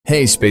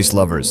Hey space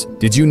lovers,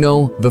 did you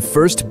know the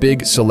first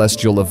big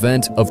celestial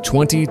event of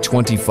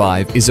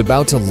 2025 is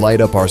about to light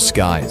up our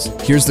skies?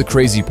 Here's the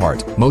crazy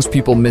part, most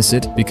people miss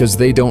it because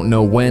they don't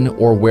know when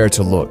or where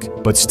to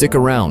look. But stick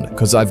around,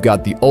 cause I've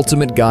got the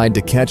ultimate guide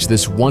to catch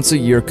this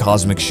once-a-year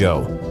cosmic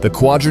show. The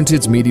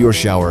Quadrantids Meteor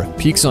Shower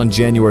peaks on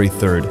January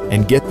 3rd,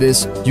 and get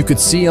this, you could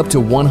see up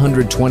to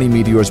 120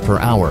 meteors per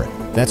hour.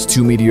 That's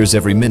 2 meteors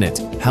every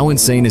minute. How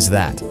insane is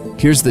that?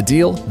 Here's the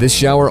deal, this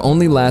shower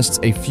only lasts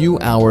a few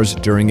hours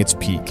during its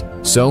peak.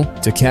 So,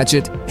 to catch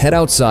it, head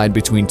outside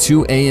between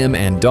 2 a.m.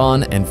 and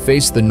dawn and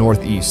face the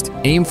northeast.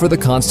 Aim for the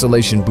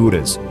constellation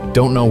Boötes.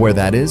 Don't know where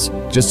that is?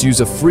 Just use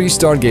a free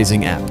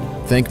stargazing app.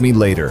 Thank me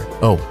later.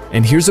 Oh,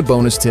 and here's a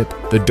bonus tip.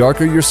 The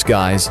darker your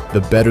skies,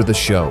 the better the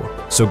show.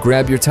 So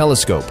grab your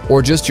telescope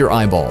or just your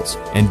eyeballs.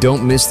 And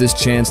don't miss this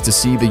chance to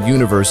see the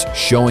universe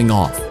showing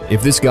off.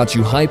 If this got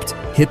you hyped,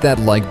 hit that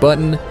like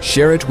button,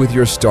 share it with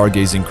your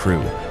stargazing crew,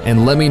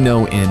 and let me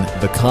know in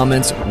the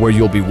comments where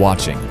you'll be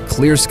watching.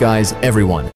 Clear skies, everyone.